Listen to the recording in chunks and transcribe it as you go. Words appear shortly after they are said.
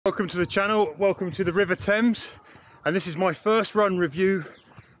Welcome to the channel, welcome to the River Thames, and this is my first run review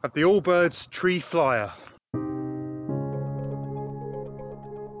of the Allbirds Tree Flyer.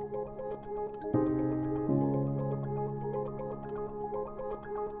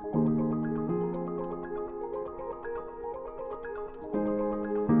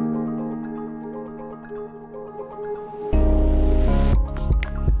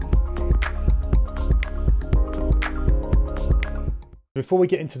 Before we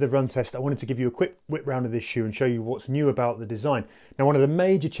get into the run test, I wanted to give you a quick whip round of this shoe and show you what's new about the design. Now, one of the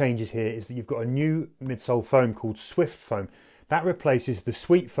major changes here is that you've got a new midsole foam called Swift Foam. That replaces the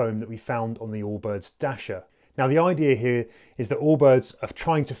sweet foam that we found on the Allbirds Dasher. Now, the idea here is that Allbirds are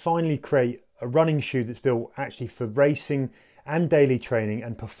trying to finally create a running shoe that's built actually for racing and daily training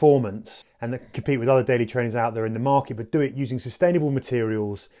and performance, and that can compete with other daily trainers out there in the market, but do it using sustainable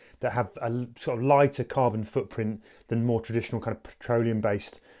materials that have a sort of lighter carbon footprint than more traditional kind of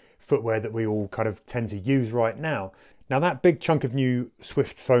petroleum-based footwear that we all kind of tend to use right now. Now, that big chunk of new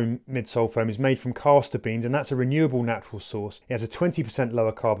Swift Foam midsole foam is made from castor beans, and that's a renewable natural source. It has a 20%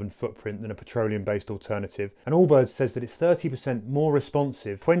 lower carbon footprint than a petroleum-based alternative. And Allbirds says that it's 30% more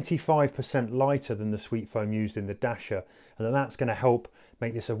responsive, 25% lighter than the sweet foam used in the Dasher, and that's going to help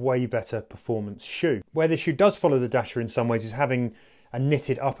make this a way better performance shoe. Where this shoe does follow the Dasher in some ways is having a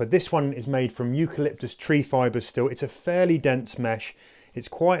knitted upper. This one is made from eucalyptus tree fibres still. It's a fairly dense mesh. It's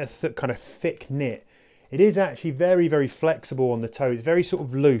quite a kind of thick knit. It is actually very, very flexible on the toe. It's very sort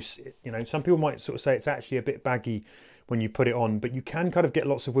of loose. You know, some people might sort of say it's actually a bit baggy when you put it on, but you can kind of get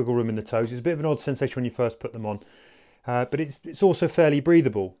lots of wiggle room in the toes. It's a bit of an odd sensation when you first put them on, but it's also fairly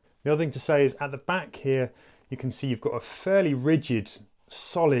breathable. The other thing to say is at the back here, you can see you've got a fairly rigid,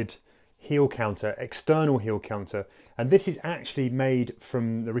 solid heel counter, external heel counter, and this is actually made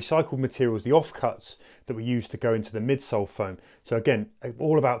from the recycled materials, the offcuts that we use to go into the midsole foam. So again,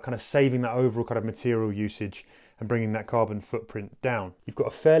 all about kind of saving that overall kind of material usage and bringing that carbon footprint down. You've got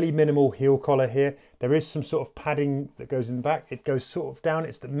a fairly minimal heel collar here. There is some sort of padding that goes in the back. It goes sort of down.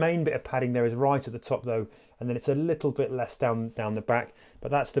 It's the main bit of padding there is right at the top though, and then it's a little bit less down the back, but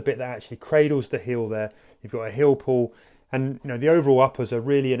that's the bit that actually cradles the heel there. You've got a heel pull. And you know, the overall uppers are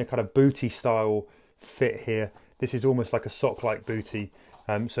really in a kind of booty style fit here. This is almost like a sock-like booty.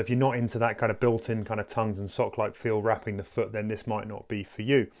 So if you're not into that kind of built-in kind of tongues and sock-like feel wrapping the foot, then this might not be for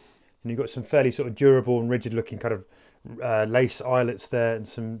you. And you've got some fairly sort of durable and rigid-looking kind of lace eyelets there, and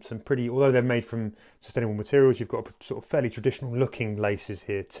some pretty, although they're made from sustainable materials, you've got sort of fairly traditional-looking laces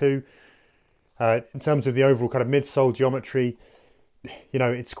here too. In terms of the overall kind of midsole geometry, you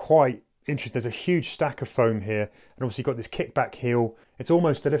know, it's quite interesting. There's a huge stack of foam here, and obviously you've got this kickback heel. It's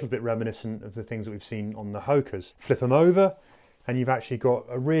almost a little bit reminiscent of the things that we've seen on the Hokers. Flip them over and you've actually got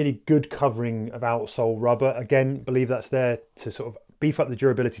a really good covering of outsole rubber. Again, believe that's there to sort of beef up the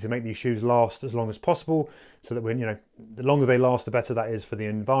durability to make these shoes last as long as possible, so that when, you know, the longer they last, the better that is for the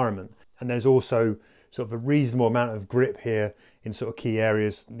environment. And there's also sort of a reasonable amount of grip here in sort of key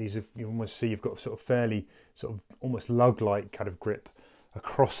areas. These, you almost see you've got sort of fairly sort of almost lug-like kind of grip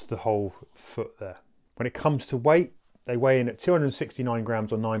across the whole foot there. When it comes to weight, they weigh in at 269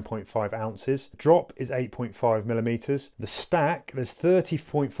 grams or 9.5 ounces. Drop is 8.5 millimeters. The stack, there's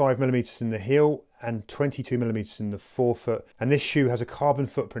 30.5 millimeters in the heel and 22 millimeters in the forefoot. And this shoe has a carbon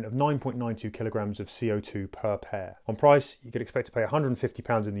footprint of 9.92 kilograms of CO2 per pair. On price, you could expect to pay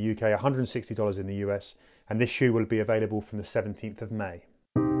 £150 in the UK, $160 in the US, and this shoe will be available from the 17th of May.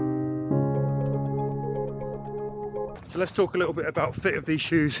 So let's talk a little bit about fit of these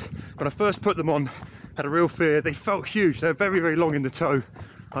shoes. When I first put them on, I had a real fear. They felt huge. They're very, very long in the toe.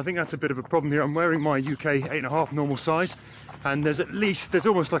 I think that's a bit of a problem here. I'm wearing my UK 8.5 normal size, and there's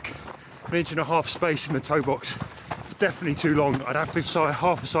almost like an 1.5 inch space in the toe box. It's definitely too long. I'd have to size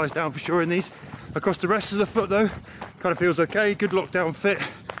half a size down for sure in these. Across the rest of the foot though, kind of feels okay. Good lockdown fit.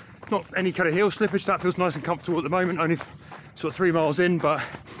 Not any kind of heel slippage. That feels nice and comfortable at the moment. Only sort of 3 miles in, but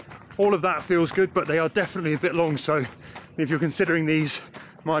all of that feels good, but they are definitely a bit long. So if you're considering these,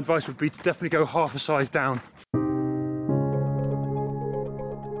 my advice would be to definitely go half a size down.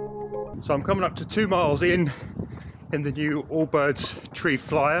 So I'm coming up to 2 miles in the new Allbirds Tree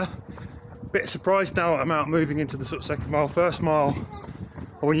Flyer. Bit surprised now I'm out moving into the sort of second mile. First mile,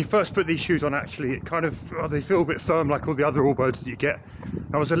 or when you first put these shoes on, actually it kind of, they feel a bit firm like all the other Allbirds that you get.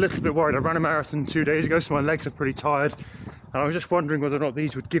 I was a little bit worried. I ran a marathon 2 days ago, so my legs are pretty tired, and I was just wondering whether or not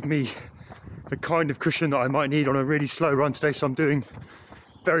these would give me the kind of cushion that I might need on a really slow run today. So I'm doing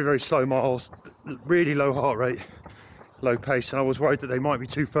very, very slow miles, really low heart rate, low pace, and I was worried that they might be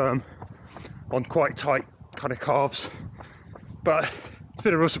too firm on quite tight kind of calves. But it's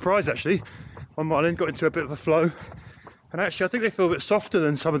been a real surprise actually. 1 mile in, got into a bit of a flow, And actually I think they feel a bit softer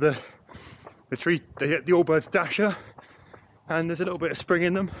than some of the Allbirds Dasher, and there's a little bit of spring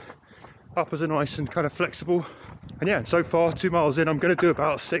in them. Uppers are nice and kind of flexible. And yeah, so far 2 miles in, I'm going to do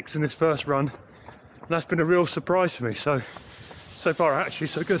about 6 in this first run, and that's been a real surprise for me. So far actually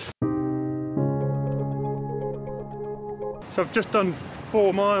so good. So I've just done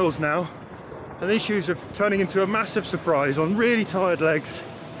 4 miles now, and these shoes are turning into a massive surprise on really tired legs.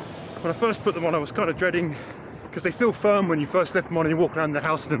 When I first put them on, I was kind of dreading, because they feel firm when you first slip them on and you walk around the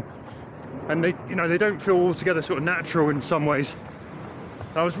house in them, and they, you know, they don't feel altogether sort of natural in some ways.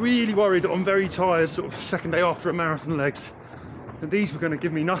 And I was really worried that on very tired sort of second day after a marathon legs, that these were going to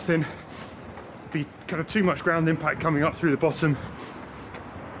give me nothing, be kind of too much ground impact coming up through the bottom.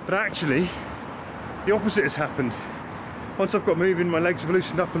 But actually, the opposite has happened. Once I've got moving, my legs have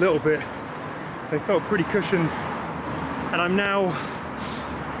loosened up a little bit. They felt pretty cushioned, and I'm now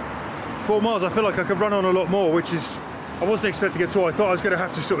 4 miles. I feel like I could run on a lot more, which is, I wasn't expecting at all. I thought I was going to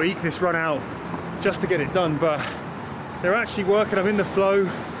have to sort of eke this run out just to get it done, but they're actually working. I'm in the flow.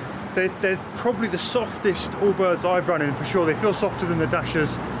 They're probably the softest Allbirds I've run in for sure. They feel softer than the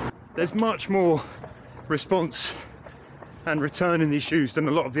Dashers. There's much more response and return in these shoes than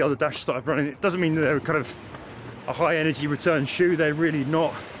a lot of the other Dashers that I've run in. It doesn't mean that they're kind of a high energy return shoe, they're really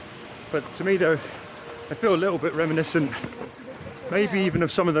not, but to me they feel a little bit reminiscent, maybe even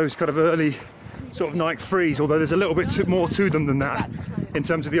of some of those kind of early sort of Nike Frees, although there's a little bit more to them than that in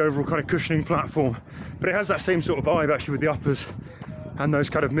terms of the overall kind of cushioning platform. But it has that same sort of vibe actually with the uppers and those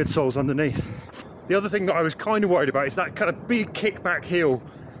kind of midsoles underneath. The other thing that I was kind of worried about is that kind of big kickback heel,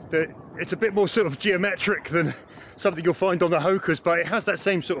 that it's a bit more sort of geometric than something you'll find on the Hokers, but it has that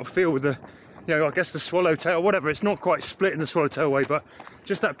same sort of feel with the, you know, I guess the swallowtail, whatever. It's not quite split in the swallowtail way, but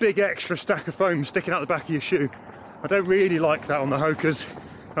just that big extra stack of foam sticking out the back of your shoe. I don't really like that on the Hokers.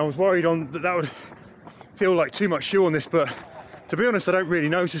 I was worried that would feel like too much shoe on this, but to be honest, I don't really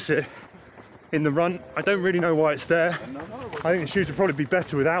notice it in the run. I don't really know why it's there. I think the shoes would probably be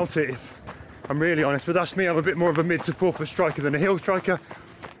better without it, if I'm really honest, but that's me. I'm a bit more of a mid to forefoot striker than a heel striker.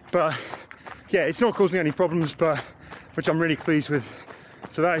 But yeah, it's not causing any problems, but which I'm really pleased with.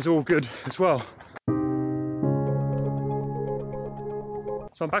 So that is all good as well.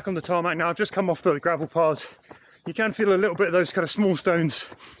 So I'm back on the tarmac now. I've just come off the gravel paths. You can feel a little bit of those kind of small stones.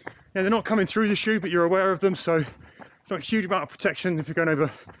 Yeah, they're not coming through the shoe, but you're aware of them, so it's not a huge amount of protection if you're going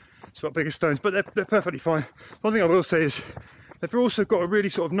over sort of bigger stones, but they're perfectly fine. One thing I will say is they've also got a really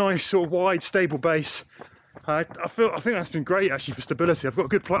sort of nice, sort of wide, stable base. I think that's been great actually for stability. I've got a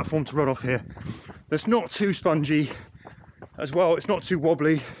good platform to run off here. That's not too spongy as well. It's not too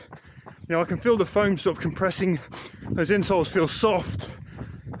wobbly. You know, I can feel the foam sort of compressing. Those insoles feel soft,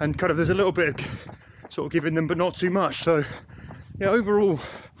 and kind of there's a little bit of sort of giving them, but not too much. So yeah, overall,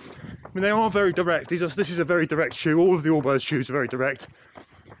 I mean, they are very direct. This is a very direct shoe. All of the Allbirds shoes are very direct,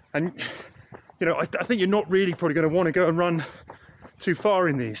 and you know, I think you're not really probably going to want to go and run too far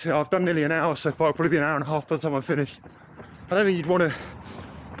in these. You know, I've done nearly an hour so far. It'll probably be an hour and a half by the time I finish. I don't think you'd want to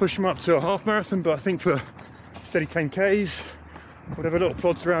push them up to a half marathon, but I think for steady 10Ks, whatever little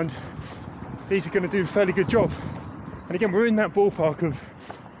plods around, these are going to do a fairly good job. And again, we're in that ballpark of,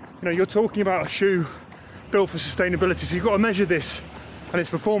 you know, you're talking about a shoe built for sustainability, so you've got to measure this and its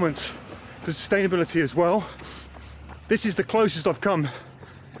performance for sustainability as well. This is the closest I've come,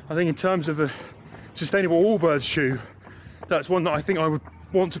 I think, in terms of a sustainable Allbirds shoe. That's one that I think I would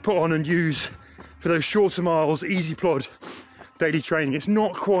want to put on and use for those shorter miles, easy plod daily training. It's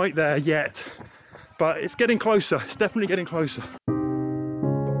not quite there yet, but it's getting closer. It's definitely getting closer.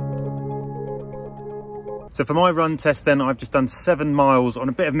 So for my run test then, I've just done 7 miles on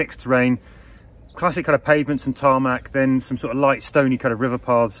a bit of mixed terrain, classic kind of pavements and tarmac, then some sort of light stony kind of river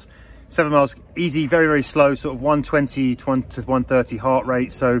paths. 7 miles, easy, very, very slow, sort of 120 to 130 heart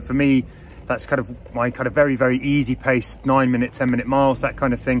rate. So for me, that's kind of my kind of very, very easy pace, 9-minute, 10-minute miles, that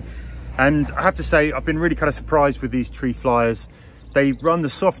kind of thing. And I have to say, I've been really kind of surprised with these Tree Flyers. They run the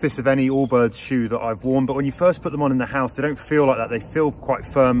softest of any Allbirds shoe that I've worn, but when you first put them on in the house, they don't feel like that. They feel quite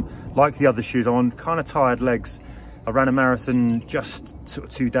firm, like the other shoes. I'm on kind of tired legs. I ran a marathon just sort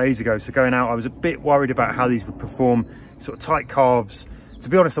of 2 days ago, so going out, I was a bit worried about how these would perform. Sort of tight calves. To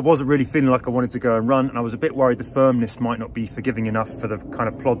be honest, I wasn't really feeling like I wanted to go and run, and I was a bit worried the firmness might not be forgiving enough for the kind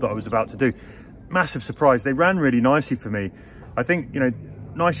of plod that I was about to do. Massive surprise. They ran really nicely for me. I think, you know,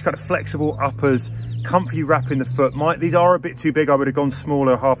 nice kind of flexible uppers, comfy wrap in the foot. These are a bit too big. I would have gone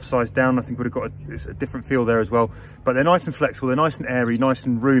smaller, half a size down. I think would have got a different feel there as well. But they're nice and flexible. They're nice and airy, nice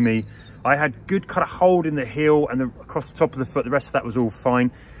and roomy. I had good kind of hold in the heel and across the top of the foot. The rest of that was all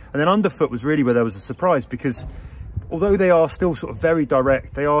fine. And then underfoot was really where there was a surprise, because although they are still sort of very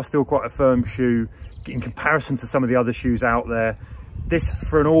direct, they are still quite a firm shoe. in comparison to some of the other shoes out there, this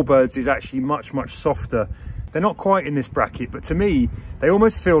for an Allbirds is actually much softer. They're not quite in this bracket, but to me, they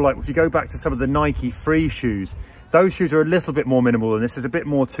almost feel like, if you go back to some of the Nike Free shoes, those shoes are a little bit more minimal, and this is a bit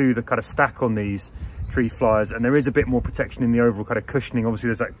more to the kind of stack on these Tree Flyers, and there is a bit more protection in the overall kind of cushioning. Obviously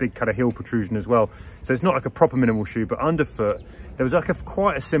there's that big kind of heel protrusion as well, so it's not like a proper minimal shoe, but underfoot there was like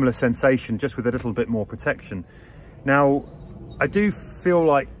quite a similar sensation, just with a little bit more protection. Now I do feel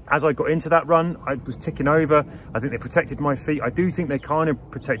like as I got into that run, I was ticking over. I think they protected my feet. I do think they kind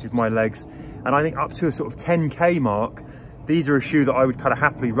of protected my legs, and I think up to a sort of 10k mark, these are a shoe that I would kind of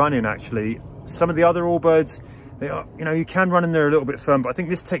happily run in. Actually, some of the other Allbirds, they are, you know, you can run in there a little bit firm, but I think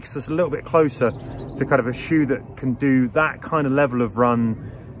this takes us a little bit closer to kind of a shoe that can do that kind of level of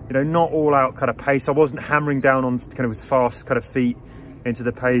run, you know, not all out kind of pace. I wasn't hammering down on kind of with fast kind of feet into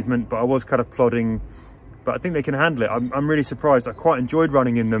the pavement, but I was kind of plodding. But I think they can handle it. I'm really surprised. I quite enjoyed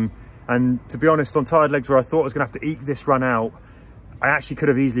running in them, and to be honest, on tired legs where I thought I was going to have to eke this run out, I actually could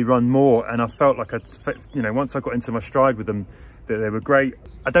have easily run more, and I felt like you know, once I got into my stride with them, that they were great.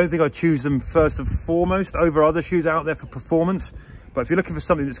 I don't think I'd choose them first and foremost over other shoes out there for performance, but if you're looking for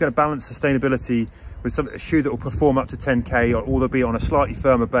something that's going to balance sustainability with a shoe that will perform up to 10k, or albeit on a slightly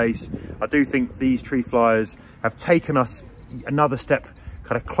firmer base, I do think these Tree Flyers have taken us another step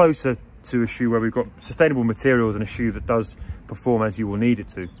kind of closer to a shoe where we've got sustainable materials and a shoe that does perform as you will need it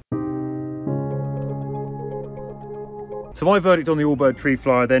to. So my verdict on the Allbirds Tree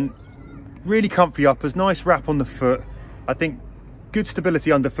Flyer then, really comfy uppers, nice wrap on the foot. I think good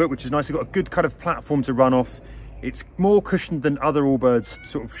stability underfoot, which is nice. You've got a good kind of platform to run off. It's more cushioned than other Allbirds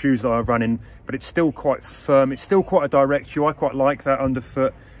sort of shoes that I've run in, but it's still quite firm. It's still quite a direct shoe. I quite like that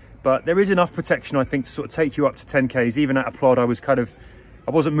underfoot, but there is enough protection, I think, to sort of take you up to 10Ks. Even at a plod, I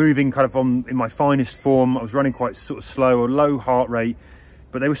wasn't moving kind of in my finest form. I was running quite sort of slow or low heart rate,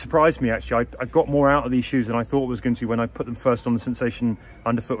 but they surprised me actually. I got more out of these shoes than I thought I was going to when I put them first on the Sensation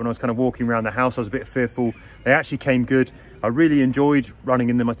underfoot. When I was kind of walking around the house, I was a bit fearful. They actually came good. I really enjoyed running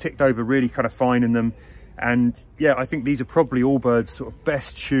in them. I ticked over really kind of fine in them. And yeah, I think these are probably Allbirds' sort of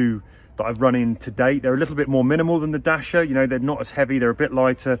best shoe that I've run in to date. They're a little bit more minimal than the Dasher. You know, they're not as heavy. They're a bit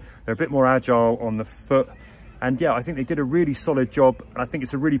lighter. They're a bit more agile on the foot. And yeah, I think they did a really solid job. And I think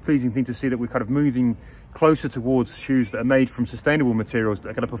it's a really pleasing thing to see that we're kind of moving closer towards shoes that are made from sustainable materials that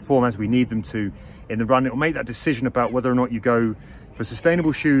are going to perform as we need them to in the run. It'll make that decision about whether or not you go for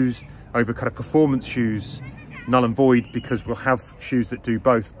sustainable shoes over kind of performance shoes null and void, because we'll have shoes that do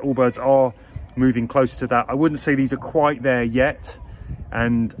both. Allbirds are moving closer to that. I wouldn't say these are quite there yet.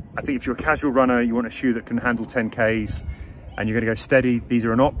 And I think if you're a casual runner, you want a shoe that can handle 10Ks, and you're going to go steady, these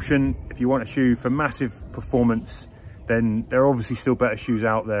are an option. If you want a shoe for massive performance, then there are obviously still better shoes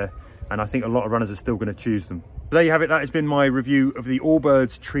out there, and I think a lot of runners are still going to choose them. There you have it. That has been my review of the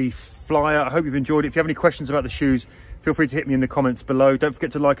Allbirds Tree Flyer. I hope you've enjoyed it. If you have any questions about the shoes, feel free to hit me in the comments below. Don't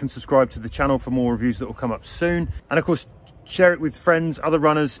forget to like and subscribe to the channel for more reviews that will come up soon. And of course, share it with friends, other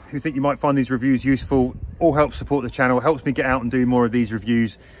runners who think you might find these reviews useful. All helps support the channel, helps me get out and do more of these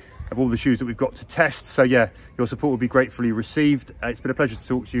reviews of all the shoes that we've got to test. So yeah, your support will be gratefully received. It's been a pleasure to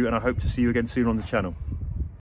talk to you, and I hope to see you again soon on the channel.